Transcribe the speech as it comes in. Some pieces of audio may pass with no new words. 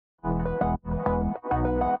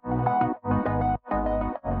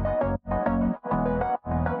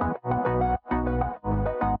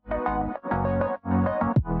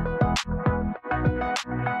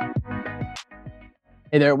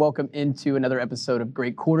Hey there, welcome into another episode of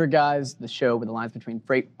Great Quarter Guys, the show where the lines between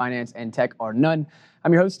freight, finance, and tech are none.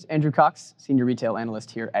 I'm your host, Andrew Cox, Senior Retail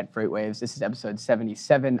Analyst here at FreightWaves. This is episode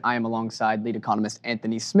 77. I am alongside lead economist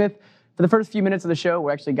Anthony Smith. For the first few minutes of the show,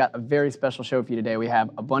 we actually got a very special show for you today. We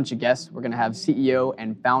have a bunch of guests. We're going to have CEO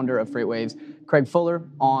and founder of FreightWaves, Craig Fuller,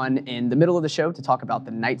 on in the middle of the show to talk about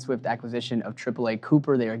the Knight-Swift acquisition of AAA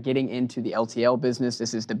Cooper. They are getting into the LTL business.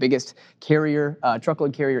 This is the biggest carrier,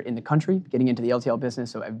 truckload carrier in the country, getting into the LTL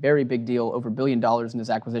business. So a very big deal, over $1 billion in this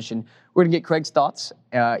acquisition. We're going to get Craig's thoughts.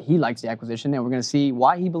 He likes the acquisition, and we're going to see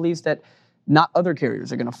why he believes that not other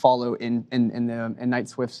carriers are going to follow in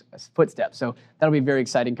Knight-Swift's footsteps. So that'll be very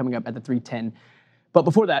exciting coming up at the 3:10. But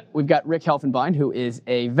before that, we've got Rick Helfenbein, who is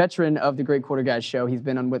a veteran of the Great Quarter Guys show. He's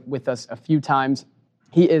been on with us a few times.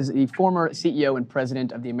 He is the former CEO and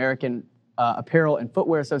president of the American Apparel and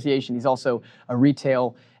Footwear Association. He's also a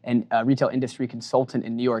retail industry consultant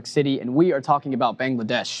in New York City. And we are talking about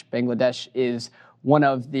Bangladesh. Bangladesh is one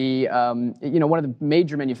of the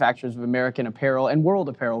major manufacturers of American apparel and world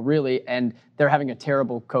apparel, really, and they're having a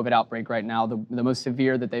terrible COVID outbreak right now, the most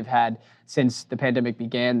severe that they've had since the pandemic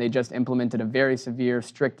began. They just implemented a very severe,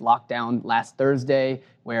 strict lockdown last Thursday,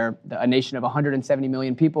 where a nation of 170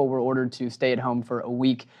 million people were ordered to stay at home for a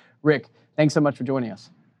week. Rick, thanks so much for joining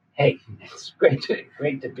us. Hey, it's great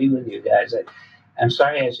to be with you guys. I'm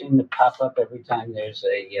sorry I seem to pop up every time there's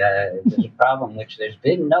a problem, which there's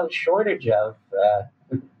been no shortage of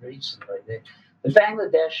recently. The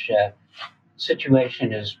Bangladesh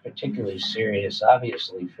situation is particularly serious,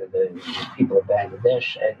 obviously, for the people of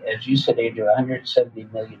Bangladesh. As you said, Andrew, 170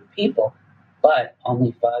 million people, but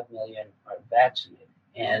only 5 million are vaccinated.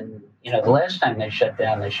 And, the last time they shut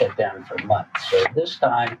down for a month. So this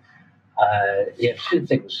time, you have two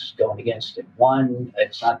things going against it. One,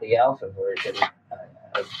 it's not the alpha version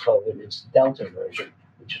of COVID, it's the Delta version,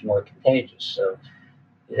 which is more contagious. So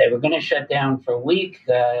they were going to shut down for a week.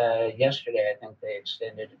 Yesterday, I think they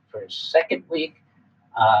extended it for a second week.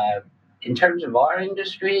 In terms of our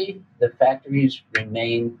industry, the factories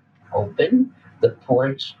remain open. The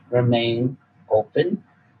ports remain open.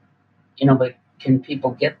 But can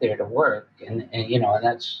people get there to work? And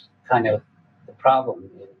that's kind of the problem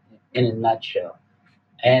in a nutshell.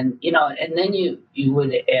 And then you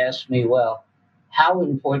would ask me, well, how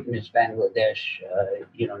important is Bangladesh,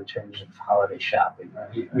 in terms of holiday shopping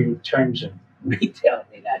or in terms of retail in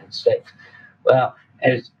the United States? Well,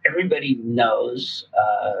 as everybody knows,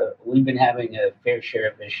 we've been having a fair share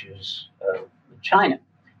of issues with China.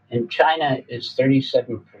 And China is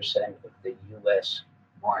 37% of the U.S.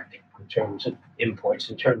 market in terms of imports,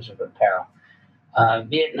 in terms of apparel.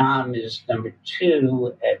 Vietnam is number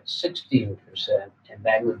 2 at 16%, and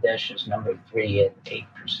Bangladesh is number 3 at 8%.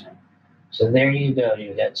 So there you go.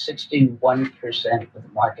 You got 61% of the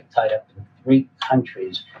market tied up in 3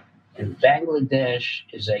 countries, and Bangladesh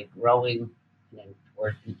is a growing and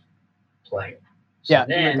important player. So yeah,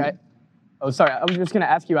 Rick, I was just going to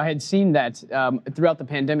ask you. I had seen that throughout the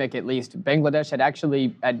pandemic, at least, Bangladesh had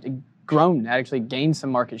actually gained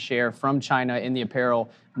some market share from China in the apparel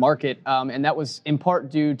market, and that was in part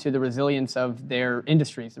due to the resilience of their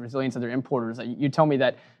industries, the resilience of their importers. You told me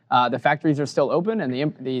that the factories are still open and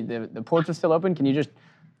the ports are still open. Can you just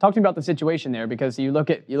talk to me about the situation there? Because you look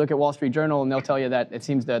at Wall Street Journal and they'll tell you that it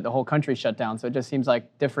seems that the whole country shut down. So it just seems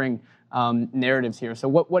like differing narratives here. So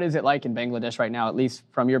what is it like in Bangladesh right now, at least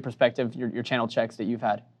from your perspective, your channel checks that you've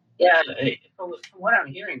had? Yeah, from what I'm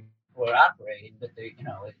hearing, we're operating, but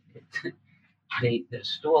the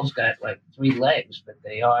stool's got like 3 legs, but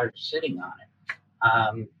they are sitting on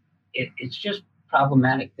it. It's just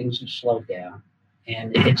problematic. Things have slowed down,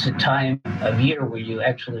 and it's a time of year where you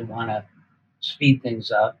actually want to speed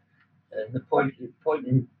things up. The port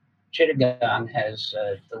in Chittagong has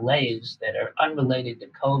delays that are unrelated to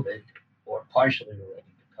COVID or partially related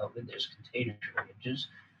to COVID. There's container shortages.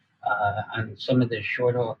 On some of the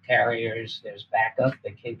short haul carriers, there's backup.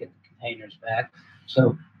 They can't get the containers back.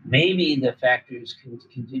 So maybe the factories can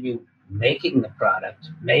continue making the product.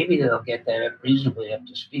 Maybe they'll get that reasonably up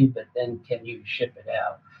to speed, but then can you ship it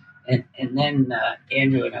out? And then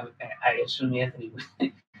Andrew, and I assume Anthony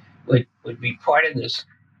would be part of this.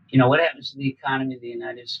 What happens to the economy of the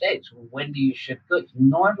United States? Well, when do you ship goods?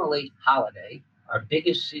 Normally, holiday, our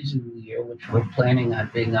biggest season of the year, which we're planning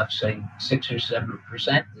on being up, say, 6 or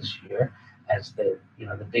 7% this year, as the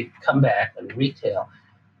big comeback in retail.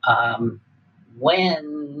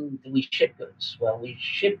 When do we ship goods? Well, we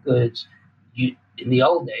ship goods in the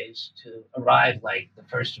old days to arrive like the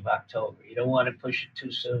 1st of October. You don't want to push it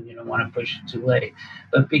too soon. You don't want to push it too late.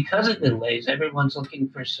 But because of the delays, everyone's looking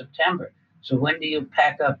for September. So when do you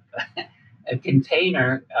pack up a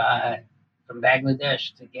container from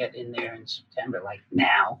Bangladesh to get in there in September, like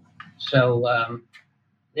now. So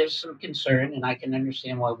there's some concern, and I can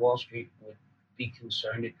understand why Wall Street would be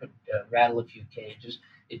concerned. It could rattle a few cages.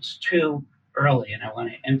 It's too early, and I want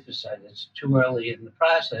to emphasize it's too early in the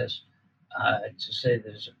process to say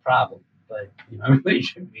there's a problem. But everybody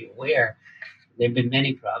should be aware there have been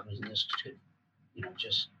many problems, and this could,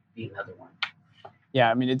 just be another one. Yeah,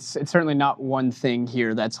 I mean, it's certainly not one thing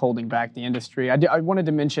here that's holding back the industry. I wanted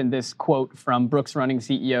to mention this quote from Brooks Running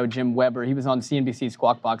CEO Jim Weber. He was on CNBC's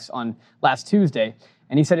Squawk Box on last Tuesday,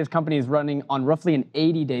 and he said his company is running on roughly an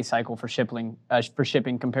 80-day cycle for shipping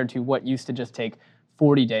compared to what used to just take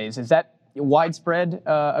 40 days. Is that widespread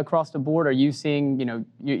across the board? Are you seeing,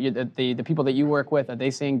 the people that you work with, are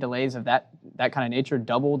they seeing delays of that kind of nature,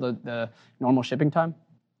 double the normal shipping time?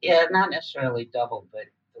 Yeah, not necessarily double, but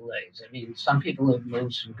delays. I mean, some people have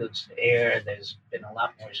moved some goods to air. There's been a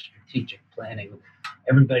lot more strategic planning.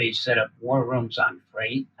 Everybody set up war rooms on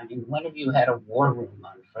freight. I mean, when have you had a war room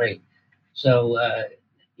on freight? So,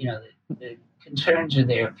 the concerns are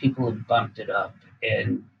there. People have bumped it up.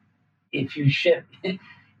 And if you ship,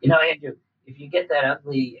 Andrew, if you get that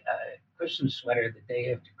ugly Christmas sweater the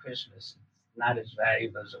day after Christmas, it's not as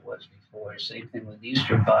valuable as it was before. Same thing with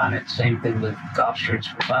Easter bonnets. Same thing with golf shirts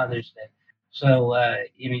for Father's Day. So,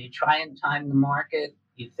 you try and time the market.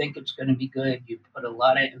 You think it's going to be good. You put a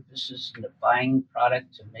lot of emphasis into buying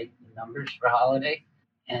product to make the numbers for holiday.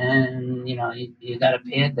 And, you got to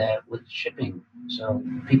pad that with shipping. So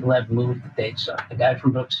people have moved the dates up. The guy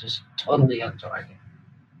from Brooks is totally on target.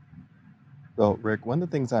 So, Rick, one of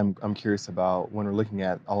the things I'm curious about when we're looking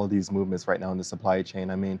at all of these movements right now in the supply chain,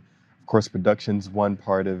 I mean, of course, production's one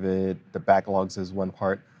part of it, the backlogs is one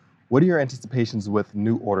part. What are your anticipations with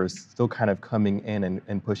new orders still kind of coming in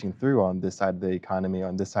and pushing through on this side of the economy,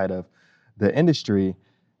 on this side of the industry,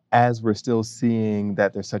 as we're still seeing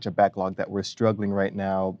that there's such a backlog that we're struggling right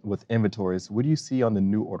now with inventories? What do you see on the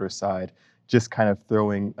new order side, just kind of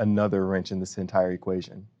throwing another wrench in this entire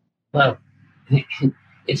equation? Well,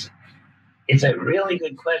 it's a really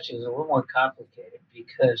good question. It's a little more complicated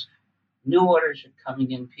because new orders are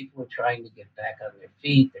coming in. People are trying to get back on their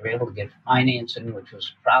feet. They're able to get financing, which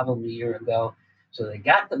was a problem a year ago. So they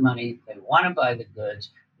got the money. They want to buy the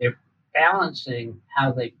goods. They're balancing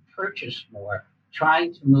how they purchase more,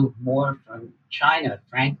 trying to move more from China,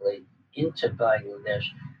 frankly, into Bangladesh.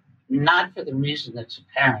 Not for the reason that's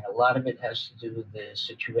apparent. A lot of it has to do with the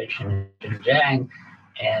situation in Xinjiang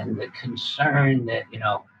and the concern that,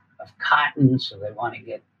 of cotton. So they want to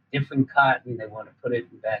get different cotton. They want to put it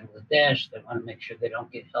in Bangladesh. They want to make sure they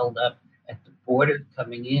don't get held up at the border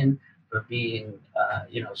coming in for being,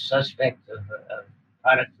 suspect of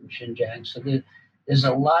product from Xinjiang. So there's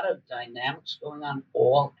a lot of dynamics going on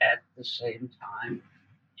all at the same time,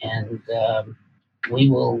 and we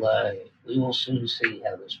will soon see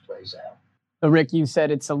how this plays out. So, Rick, you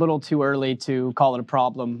said it's a little too early to call it a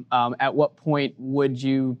problem. At what point would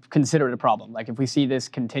you consider it a problem? Like if we see this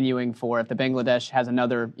continuing if the Bangladesh has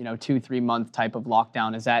another, 2-3 month type of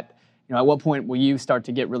lockdown, is that, at what point will you start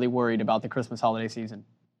to get really worried about the Christmas holiday season?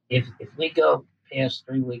 If we go past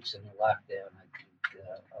 3 weeks in the lockdown, I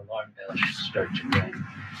think alarm bells should start to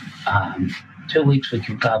ring. 2 weeks we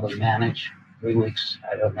can probably manage. 3 weeks,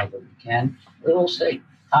 I don't know that we can. We will see.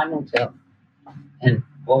 Time will tell. And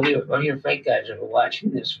all your freight guys that are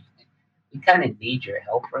watching this, we kind of need your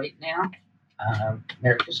help right now.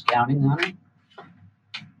 America's counting on it.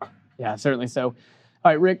 Yeah, certainly so.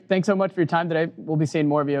 All right, Rick, thanks so much for your time today. We'll be seeing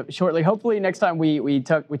more of you shortly. Hopefully next time we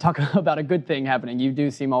talk about a good thing happening. You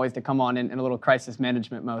do seem always to come on in a little crisis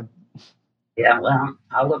management mode. Yeah, well,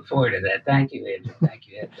 I'll look forward to that. Thank you, Andrew. Thank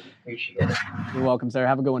you, Anthony. Appreciate it. You're welcome, sir.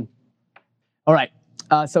 Have a good one. All right.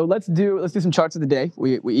 So let's do some charts of the day.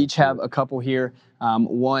 We each have a couple here.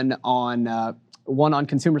 One on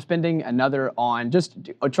consumer spending, another on just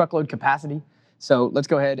a truckload capacity. So let's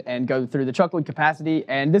go ahead and go through the truckload capacity.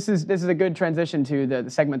 And this is a good transition to the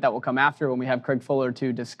segment that will come after when we have Craig Fuller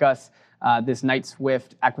to discuss this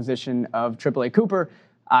Knight-Swift acquisition of AAA Cooper.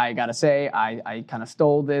 I gotta say, I kind of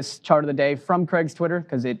stole this chart of the day from Craig's Twitter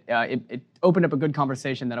because it opened up a good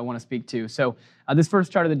conversation that I want to speak to. So this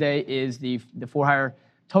first chart of the day is the for-hire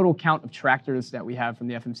total count of tractors that we have from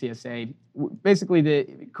the FMCSA.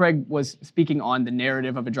 Basically, Craig was speaking on the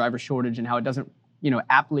narrative of a driver shortage and how it doesn't,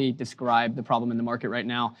 aptly describe the problem in the market right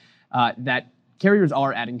now. That carriers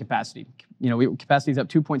are adding capacity. Capacity is up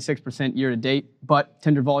 2.6% year to date, but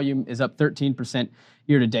tender volume is up 13%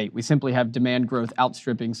 year to date. We simply have demand growth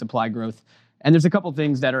outstripping supply growth. And there's a couple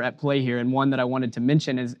things that are at play here, and one that I wanted to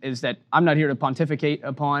mention is that I'm not here to pontificate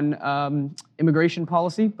upon immigration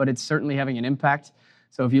policy, but it's certainly having an impact.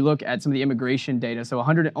 So if you look at some of the immigration data, so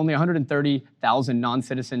only 130,000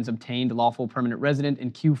 non-citizens obtained lawful permanent resident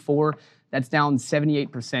in Q4. That's down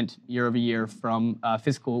 78% year over year from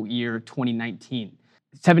fiscal year 2019.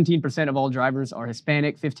 17% of all drivers are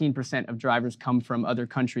Hispanic. 15% of drivers come from other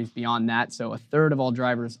countries beyond that. So a third of all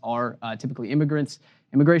drivers are typically immigrants.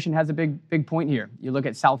 Immigration has a big point here. You look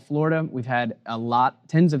at South Florida, we've had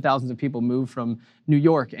tens of thousands of people move from New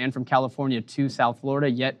York and from California to South Florida,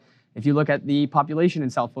 yet if you look at the population in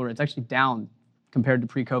South Florida, it's actually down compared to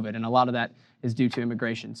pre-COVID, and a lot of that is due to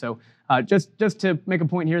immigration. So just to make a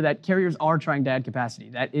point here that carriers are trying to add capacity.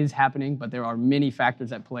 That is happening, but there are many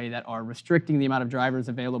factors at play that are restricting the amount of drivers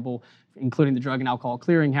available, including the Drug and Alcohol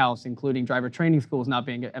Clearinghouse, including driver training schools not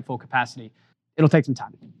being at full capacity. It'll take some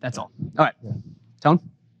time. That's all. All right. Yeah. Tone?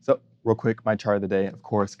 So real quick, my chart of the day, of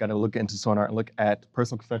course, got to look into Sonar and look at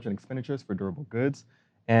personal consumption expenditures for durable goods.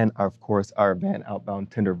 And of course, our van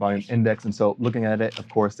outbound tender volume index. And so looking at it, of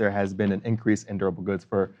course, there has been an increase in durable goods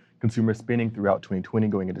for consumer spending throughout 2020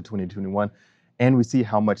 going into 2021. And we see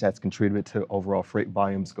how much that's contributed to overall freight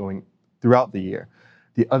volumes going throughout the year.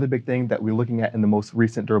 The other big thing that we're looking at in the most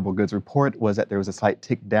recent durable goods report was that there was a slight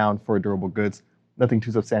tick down for durable goods. Nothing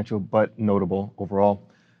too substantial, but notable overall.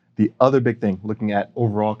 The other big thing, looking at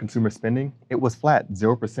overall consumer spending, it was flat,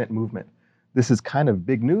 0% movement. This is kind of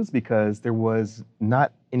big news because there was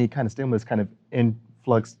not any kind of stimulus kind of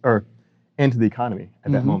influx or into the economy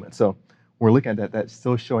at that moment. So we're looking at that, that's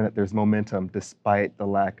still showing that there's momentum despite the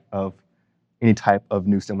lack of any type of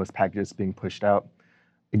new stimulus packages being pushed out.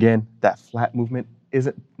 Again, that flat movement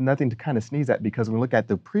isn't nothing to kind of sneeze at because when we look at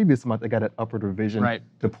the previous month, it got an upward revision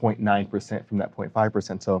to 0.9% from that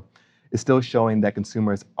 0.5%. So it's still showing that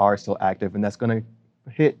consumers are still active, and that's going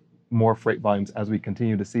to hit more freight volumes as we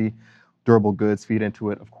continue to see durable goods feed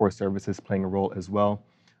into it. Of course, services playing a role as well.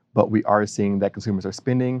 But we are seeing that consumers are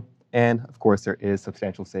spending, and of course, there is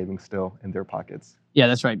substantial savings still in their pockets. Yeah,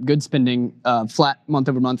 that's right. Good spending, flat month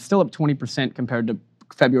over month, still up 20% compared to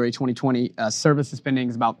February 2020. Services spending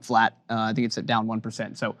is about flat. I think it's at down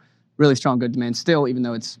 1%. So really strong good demand still, even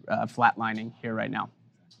though it's flatlining here right now.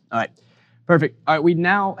 All right. Perfect. All right, we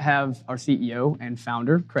now have our CEO and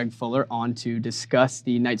founder, Craig Fuller, on to discuss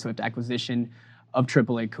the Knight-Swift acquisition of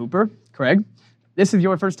AAA Cooper. Craig, this is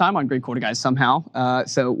your first time on Great Quarter Guys somehow,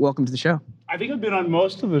 so welcome to the show. I think I've been on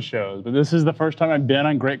most of the shows, but this is the first time I've been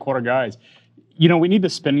on Great Quarter Guys. You know, we need the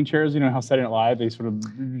spinning chairs. You know how Saturday Night Live, they sort of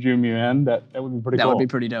zoom you in? That would be pretty cool. That would be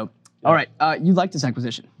pretty dope. Yeah. All right, you like this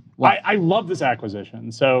acquisition. I love this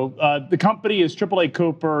acquisition. So the company is AAA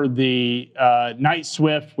Cooper, the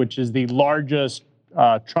Knight-Swift, which is the largest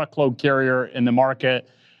truckload carrier in the market,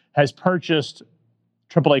 has purchased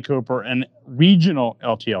AAA Cooper, a regional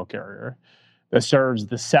LTL carrier that serves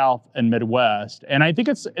the South and Midwest. And I think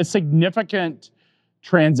it's a significant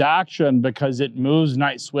transaction because it moves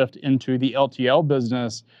Knight-Swift into the LTL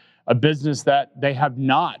business, a business that they have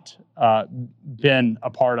not been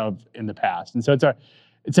a part of in the past. And so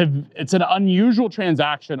it's an unusual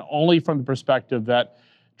transaction only from the perspective that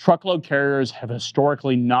truckload carriers have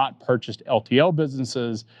historically not purchased LTL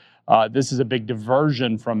businesses. This is a big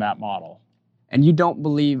diversion from that model. And you don't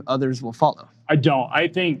believe others will follow? I don't. I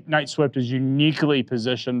think Knight-Swift is uniquely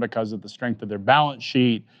positioned because of the strength of their balance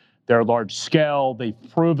sheet, their large scale. They've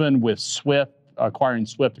proven with Swift, acquiring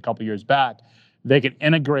Swift a couple years back, they can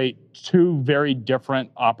integrate two very different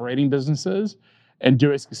operating businesses and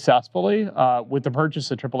do it successfully. With the purchase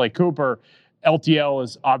of AAA Cooper, LTL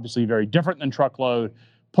is obviously very different than truckload.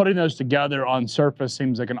 Putting those together on surface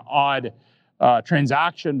seems like an odd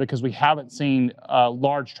transaction because we haven't seen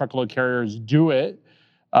large truckload carriers do it,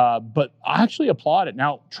 but I actually applaud it.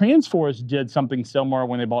 Now, TransForce did something similar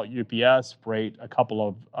when they bought UPS Freight a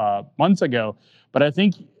couple of months ago, but I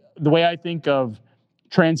think the way I think of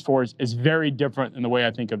TransForce is very different than the way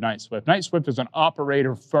I think of Knight-Swift. Knight-Swift is an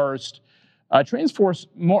operator first. TransForce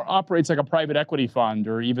more operates like a private equity fund,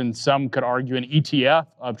 or even some could argue an ETF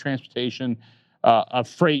of transportation, of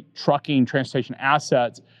freight, trucking, transportation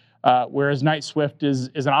assets, whereas Knight-Swift is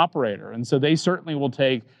an operator. And so they certainly will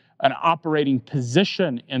take an operating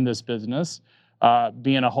position in this business,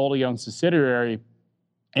 being a wholly owned subsidiary.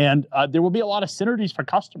 And there will be a lot of synergies for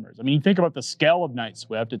customers. I mean, you think about the scale of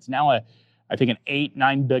Knight-Swift, it's now I think an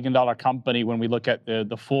 $8-9 billion company when we look at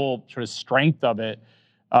the full sort of strength of it.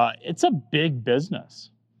 It's a big business.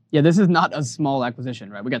 Yeah, this is not a small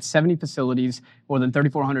acquisition, right? We got 70 facilities, more than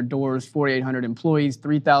 3,400 doors, 4,800 employees,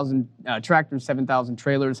 3,000 tractors, 7,000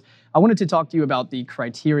 trailers. I wanted to talk to you about the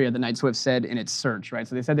criteria that Knight-Swift said in its search, right?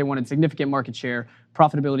 So they said they wanted significant market share,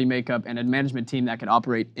 profitability makeup, and a management team that can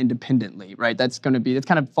operate independently, right? That's kind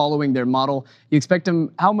of following their model. You expect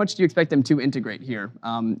them, how much do you expect them to integrate here?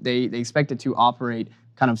 They expect it to operate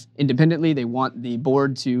kind of independently. They want the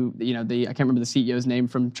board to, I can't remember the CEO's name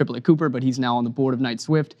from AAA Cooper, but he's now on the board of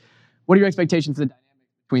Knight-Swift. What are your expectations for the dynamic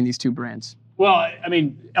between these two brands? Well, I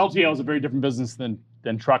mean, LTL is a very different business than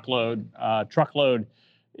truckload. Truckload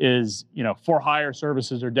is, for hire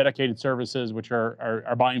services or dedicated services, which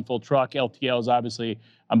are buying full truck. LTL is obviously,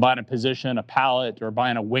 I'm buying a position, a pallet, or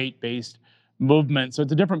buying a weight-based movement. So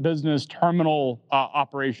it's a different business. Terminal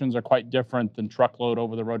operations are quite different than truckload,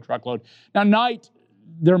 over-the-road truckload. Now, Knight,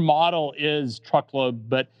 their model is truckload,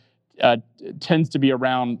 but tends to be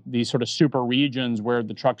around these sort of super regions where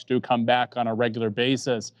the trucks do come back on a regular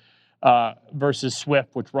basis, versus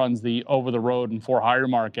Swift, which runs the over-the-road and for-hire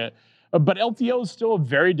market. But LTL is still a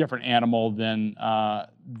very different animal than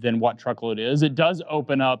what truckload is. It does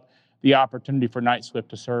open up the opportunity for Knight-Swift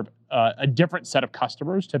to serve a different set of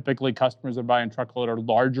customers. Typically, customers that buy in truckload are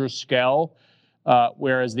larger scale,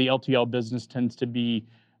 whereas the LTL business tends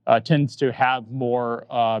to have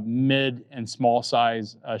more mid and small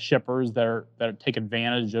size shippers that take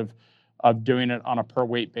advantage of doing it on a per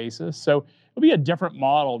weight basis. So it'll be a different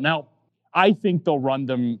model. Now, I think they'll run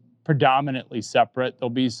them predominantly separate. There'll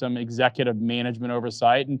be some executive management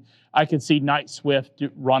oversight, and I could see Knight-Swift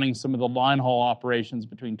running some of the line haul operations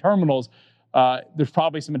between terminals. There's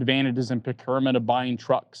probably some advantages in procurement of buying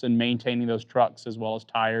trucks and maintaining those trucks, as well as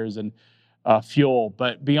tires and fuel.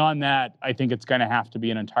 But beyond that, I think it's going to have to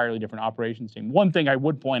be an entirely different operations team. One thing I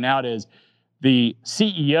would point out is the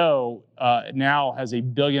CEO now has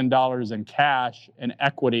 $1 billion in cash and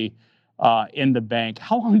equity in the bank.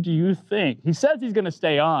 How long do you think? He says he's going to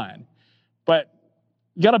stay on, but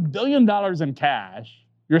you got $1 billion in cash.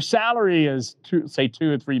 Your salary is say $2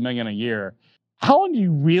 or $3 million a year. How long do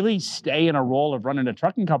you really stay in a role of running a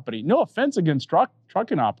trucking company? No offense against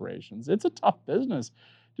trucking operations. It's a tough business.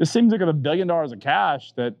 Just seems like with $1 billion of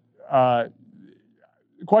cash that the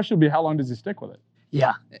question would be, how long does he stick with it?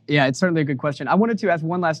 Yeah, it's certainly a good question. I wanted to ask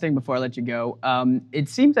one last thing before I let you go. It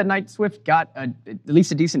seems that Knight-Swift got at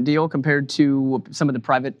least a decent deal compared to some of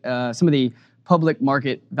the public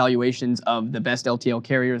market valuations of the best LTL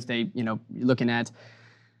carriers. You're looking at,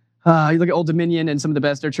 you look at Old Dominion and some of the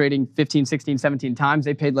best, they're trading 15, 16, 17 times.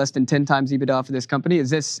 They paid less than 10 times EBITDA for this company. Is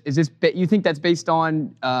this you think that's based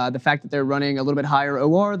on the fact that they're running a little bit higher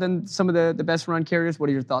OR than some of the best run carriers? What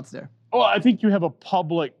are your thoughts there? Well, I think you have a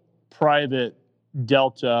public-private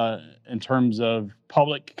delta in terms of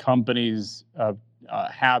public companies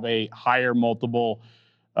have a higher multiple.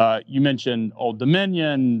 You mentioned Old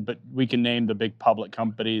Dominion, but we can name the big public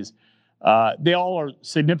companies. They all are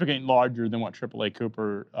significantly larger than what AAA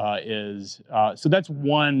Cooper is. So that's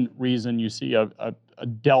one reason you see a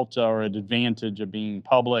delta or an advantage of being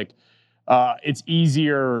public. It's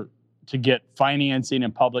easier to get financing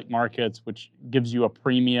in public markets, which gives you a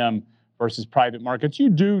premium versus private markets. You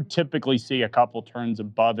do typically see a couple turns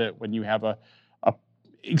above it when you have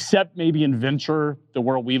except maybe in venture, the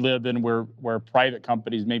world we live in, where private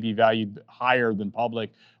companies may be valued higher than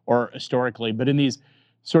public or historically. But in these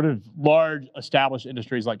sort of large established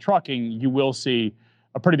industries like trucking, you will see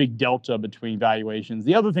a pretty big delta between valuations.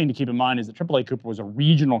 The other thing to keep in mind is that AAA Cooper was a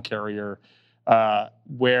regional carrier,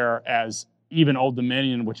 whereas even Old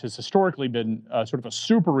Dominion, which has historically been sort of a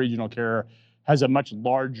super regional carrier, has a much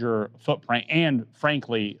larger footprint and,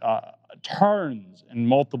 frankly, turns and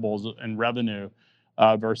multiples in revenue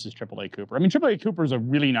versus AAA Cooper. I mean, AAA Cooper is a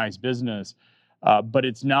really nice business, but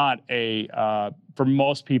it's not for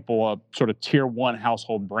most people, a sort of tier one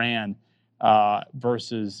household brand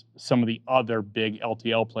versus some of the other big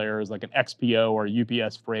LTL players like an XPO or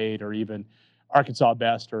UPS Freight or even Arkansas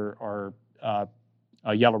Best or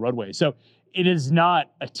Yellow Roadway. So it is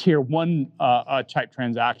not a tier one type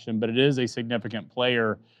transaction, but it is a significant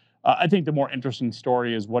player. I think the more interesting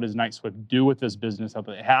story is what does Knight-Swift do with this business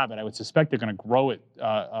after they have it? I would suspect they're going to grow it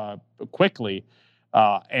quickly.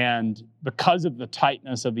 And because of the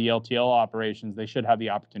tightness of the LTL operations, they should have the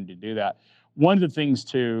opportunity to do that. One of the things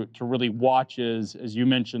to really watch is, as you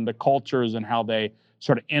mentioned, the cultures and how they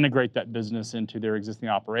sort of integrate that business into their existing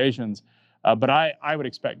operations. But I would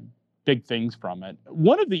expect big things from it.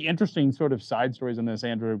 One of the interesting sort of side stories on this,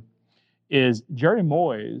 Andrew, is Jerry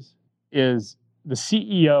Moyes is the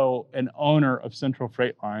CEO and owner of Central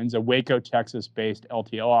Freight Lines, a Waco, Texas-based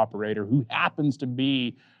LTL operator who happens to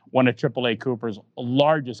be one of AAA Cooper's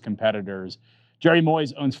largest competitors. Jerry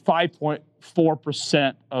Moyes owns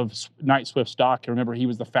 5.4% of Knight-Swift stock. Remember, he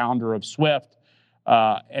was the founder of Swift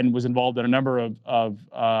and was involved in a number of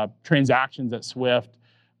transactions at Swift.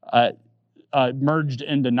 merged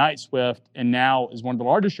into Knight-Swift and now is one of the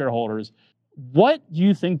largest shareholders. What do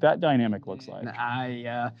you think that dynamic looks like?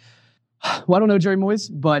 Well, I don't know Jerry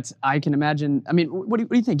Moyes, but I can imagine. I mean, what do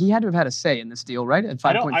you think? He had to have had a say in this deal, right? At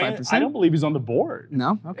 5.5%. I don't believe he's on the board.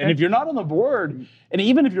 No? Okay. And if you're not on the board, and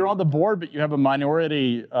even if you're on the board but you have a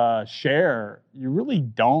minority share, you really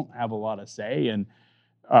don't have a lot of say in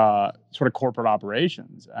sort of corporate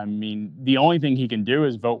operations. I mean, the only thing he can do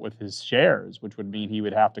is vote with his shares, which would mean he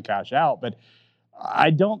would have to cash out. But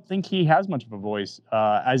I don't think he has much of a voice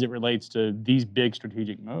as it relates to these big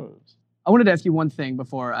strategic moves. I wanted to ask you one thing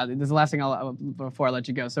before. This is the last thing before I let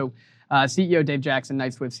you go. So, CEO Dave Jackson,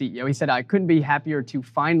 Knight-Swift CEO, he said, "I couldn't be happier to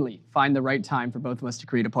finally find the right time for both of us to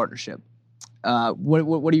create a partnership."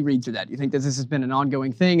 What do you read through that? Do you think that this has been an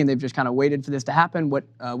ongoing thing and they've just kind of waited for this to happen? What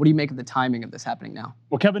do you make of the timing of this happening now?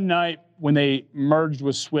 Well, Kevin Knight, when they merged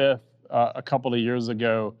with Swift a couple of years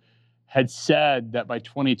ago, had said that by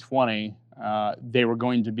 2020 they were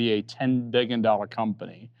going to be a $10 billion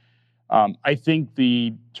company. I think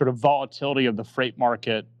the sort of volatility of the freight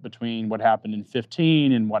market between what happened in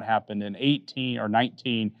 15 and what happened in 18 or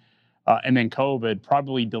 19 and then COVID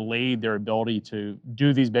probably delayed their ability to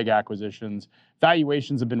do these big acquisitions.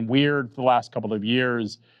 Valuations have been weird for the last couple of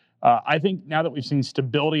years. I think now that we've seen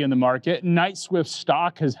stability in the market, Knight-Swift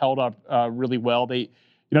stock has held up really well. They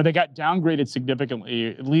got downgraded significantly,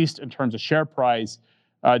 at least in terms of share price,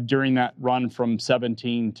 during that run from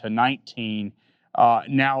 17 to 19.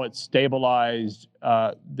 Now it's stabilized.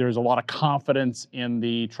 There's a lot of confidence in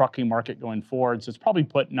the trucking market going forward. So it's probably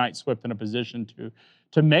put Knight-Swift in a position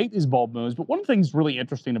to make these bold moves. But one of the things really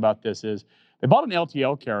interesting about this is they bought an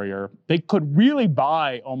LTL carrier. They could really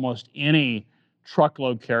buy almost any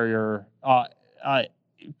truckload carrier,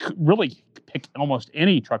 really pick almost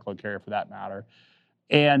any truckload carrier for that matter.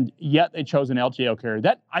 And yet they chose an LTL carrier.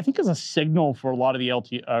 That, I think, is a signal for a lot of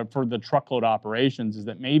the for the truckload operations, is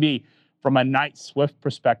that maybe from a Knight-Swift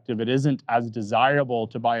perspective, it isn't as desirable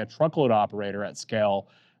to buy a truckload operator at scale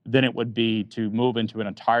than it would be to move into an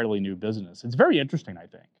entirely new business. It's very interesting, I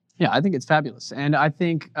think. Yeah, I think it's fabulous. And I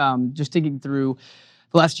think just thinking through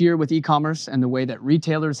the last year with e-commerce and the way that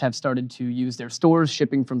retailers have started to use their stores,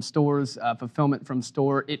 shipping from stores, fulfillment from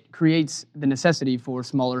store, it creates the necessity for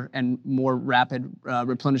smaller and more rapid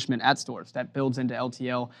replenishment at stores. That builds into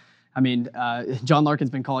LTL. I mean, John Larkin's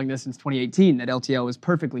been calling this since 2018 that LTL is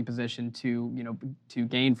perfectly positioned to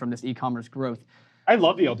gain from this e-commerce growth. I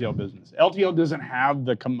love the LTL business. LTL doesn't have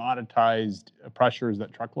the commoditized pressures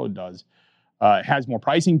that truckload does. It has more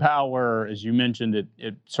pricing power. As you mentioned,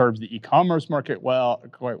 it serves the e-commerce market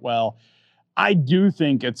quite well. I do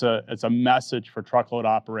think it's a message for truckload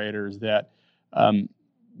operators that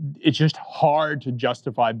it's just hard to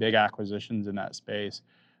justify big acquisitions in that space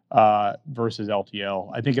versus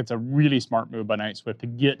LTL. I think it's a really smart move by Knight-Swift to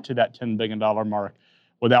get to that $10 billion mark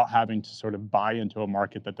without having to sort of buy into a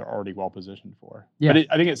market that they're already well positioned for. Yeah. But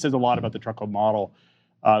I think it says a lot about the truckload model.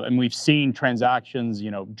 And we've seen transactions,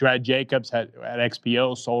 Brad Jacobs at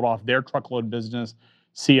XPO sold off their truckload business,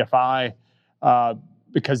 CFI,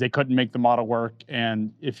 because they couldn't make the model work.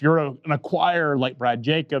 And if you're an acquirer like Brad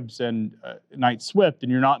Jacobs and Knight-Swift,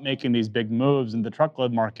 and you're not making these big moves in the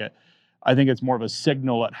truckload market, I think it's more of a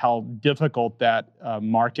signal at how difficult that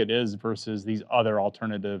market is versus these other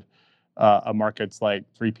alternative markets like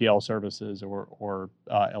 3PL services or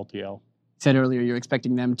LTL. Said earlier you're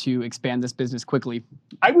expecting them to expand this business quickly.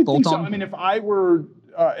 I would think so. I mean, if I were,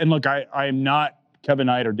 and look, I am not Kevin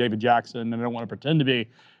Knight or David Jackson, and I don't want to pretend to be.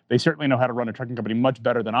 They certainly know how to run a trucking company much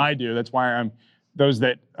better than I do. That's why I'm those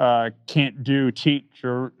that can't teach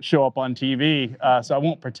or show up on TV. So I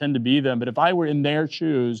won't pretend to be them. But if I were in their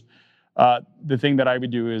shoes, the thing that I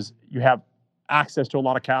would do is you have access to a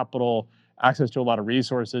lot of capital, access to a lot of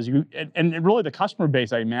resources. And really the customer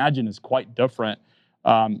base, I imagine, is quite different.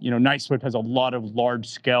 Knight-Swift has a lot of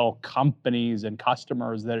large-scale companies and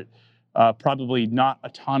customers that probably not a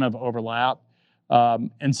ton of overlap.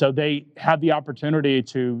 And so they have the opportunity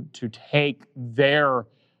to take their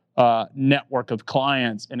network of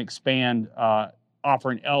clients and expand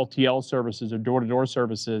offering LTL services or door-to-door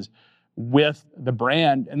services with the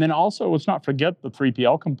brand. And then also, let's not forget the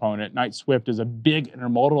 3PL component. Knight-Swift is a big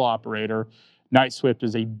intermodal operator. Knight-Swift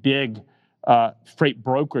is a big freight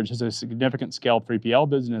brokerage, has a significant scale 3PL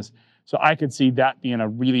business. So I could see that being a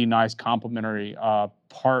really nice complementary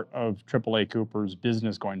part of AAA Cooper's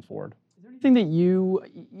business going forward. Is there anything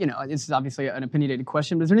that this is obviously an opinionated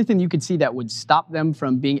question, but is there anything you could see that would stop them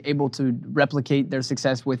from being able to replicate their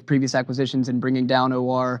success with previous acquisitions and bringing down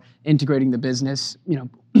OR, integrating the business,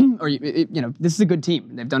 Or this is a good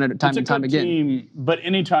team. They've done it time and time again. Team, but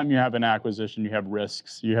anytime you have an acquisition, you have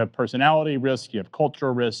risks. You have personality risk, you have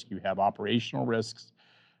cultural risk, you have operational risks.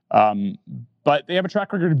 But they have a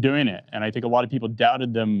track record of doing it, and I think a lot of people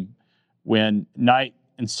doubted them when Knight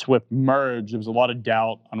and Swift merged. There was a lot of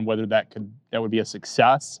doubt on whether that would be a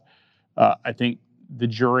success. I think the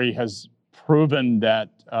jury has proven that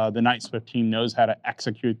the Knight Swift team knows how to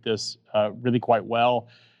execute this really quite well.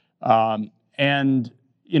 And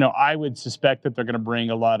I would suspect that they're going to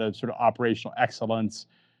bring a lot of sort of operational excellence.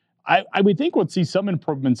 I would think we'll see some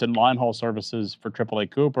improvements in line haul services for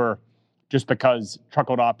AAA Cooper, just because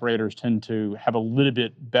truckload operators tend to have a little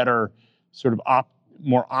bit better sort of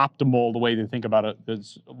more optimal the way they think about it,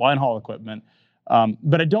 this line haul equipment.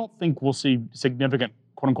 But I don't think we'll see significant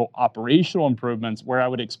quote unquote operational improvements. Where I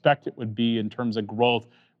would expect it would be in terms of growth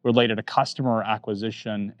related to customer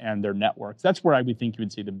acquisition and their networks. That's where I would think you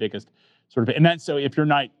would see the biggest sort of, and then so if you're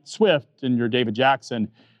Knight Swift and you're David Jackson,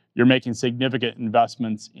 you're making significant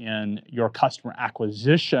investments in your customer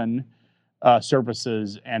acquisition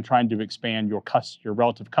services and trying to expand your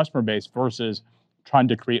relative customer base versus trying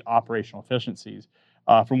to create operational efficiencies.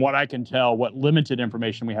 From what I can tell, what limited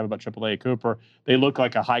information we have about AAA Cooper, they look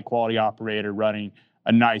like a high quality operator running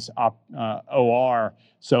a nice OR.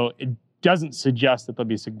 So it doesn't suggest that there'll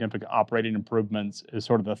be significant operating improvements is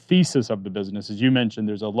sort of the thesis of the business. As you mentioned,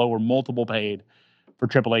 there's a lower multiple paid for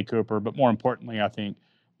AAA Cooper, but more importantly, I think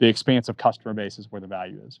the expansive customer base is where the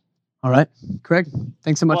value is. All right, Craig,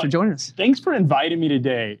 thanks so much for joining us. Thanks for inviting me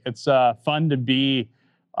today. It's fun to be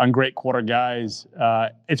on Great Quarter Guys.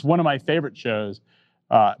 It's one of my favorite shows,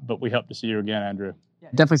 but we hope to see you again, Andrew. Yeah,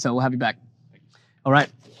 definitely so. We'll have you back. All right.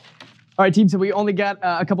 All right, team, so we only got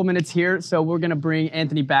a couple minutes here, so we're going to bring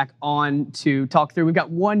Anthony back on to talk through. We've got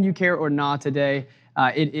one You Care or Not today.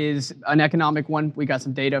 It is an economic one. We got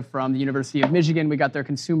some data from the University of Michigan. We got their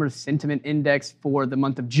Consumer Sentiment Index for the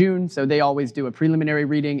month of June. So they always do a preliminary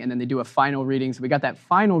reading, and then they do a final reading. So we got that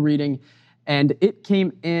final reading, and it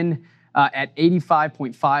came in at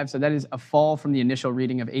 85.5. So that is a fall from the initial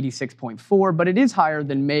reading of 86.4, but it is higher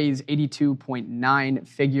than May's 82.9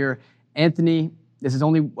 figure. Anthony, this is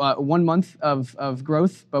only 1 month of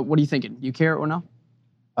growth, but what are you thinking? You care or no?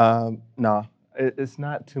 No. It's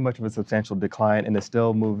not too much of a substantial decline, and it's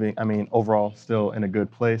still moving. I mean, overall, still in a good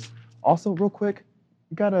place. Also, real quick,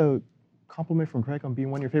 you got a compliment from Craig on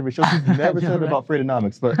being one of your favorite shows. You've never said about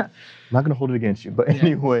Freightonomics, but I'm not going to hold it against you. But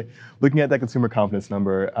anyway, looking at that consumer confidence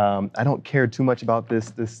number, I don't care too much about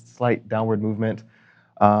this slight downward movement.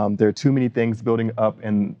 There are too many things building up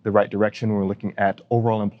in the right direction when we're looking at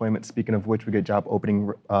overall employment, speaking of which we get job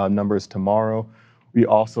opening numbers tomorrow. We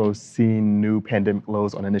also seen new pandemic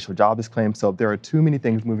lows on initial jobless claims. So there are too many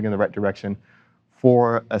things moving in the right direction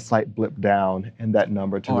for a slight blip down in that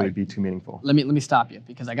number to really be too meaningful. Let me stop you,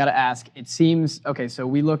 because I got to ask. It seems, okay, so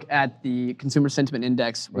we look at the Consumer Sentiment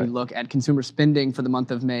Index. We look at consumer spending for the month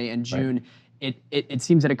of May and June. Right. It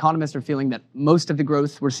seems that economists are feeling that most of the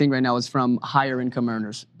growth we're seeing right now is from higher income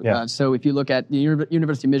earners. So if you look at the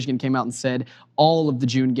University of Michigan came out and said all of the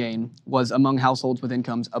June gain was among households with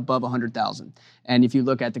incomes above $100,000. And if you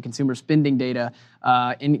look at the consumer spending data,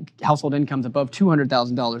 in household incomes above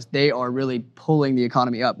 $200,000, they are really pulling the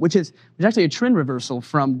economy up, which is actually a trend reversal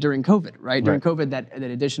from during COVID, right? During COVID, that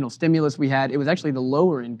additional stimulus we had, it was actually the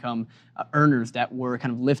lower income earners that were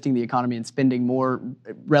kind of lifting the economy and spending more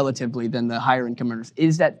relatively than the higher income earners.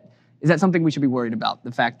 Is that something we should be worried about?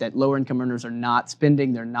 The fact that lower income earners are not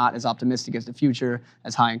spending, they're not as optimistic as the future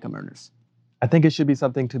as high income earners? I think it should be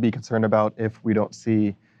something to be concerned about if we don't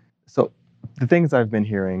see. So the things I've been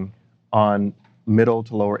hearing on middle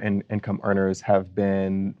to lower income earners have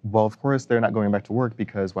been, well, of course, they're not going back to work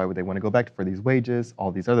because why would they want to go back for these wages,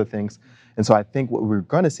 all these other things. And so I think what we're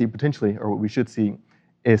going to see potentially, or what we should see,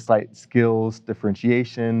 is slight skills,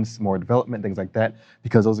 differentiations, more development, things like that,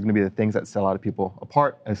 because those are going to be the things that set a lot of people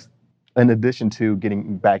apart, as in addition to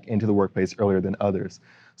getting back into the workplace earlier than others.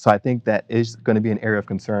 So I think that is going to be an area of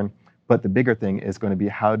concern. But the bigger thing is going to be,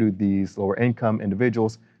 how do these lower income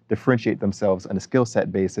individuals differentiate themselves on a skill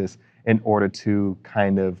set basis in order to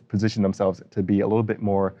kind of position themselves to be a little bit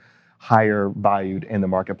more higher valued in the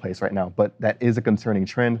marketplace right now. But that is a concerning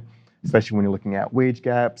trend, especially when you're looking at wage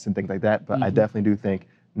gaps and things like that. But I definitely do think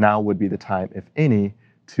now would be the time, if any,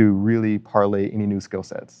 to really parlay any new skill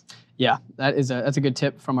sets. Yeah, that's a good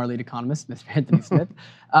tip from our lead economist, Mr. Anthony Smith.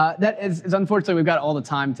 That is unfortunately, we've got all the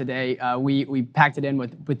time today. We packed it in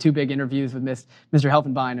with two big interviews with Mr.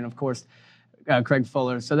 Helfenbein and, of course, Craig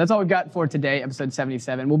Fuller. So that's all we've got for today, episode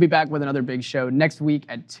 77. We'll be back with another big show next week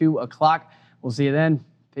at 2 o'clock. We'll see you then.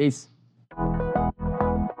 Peace.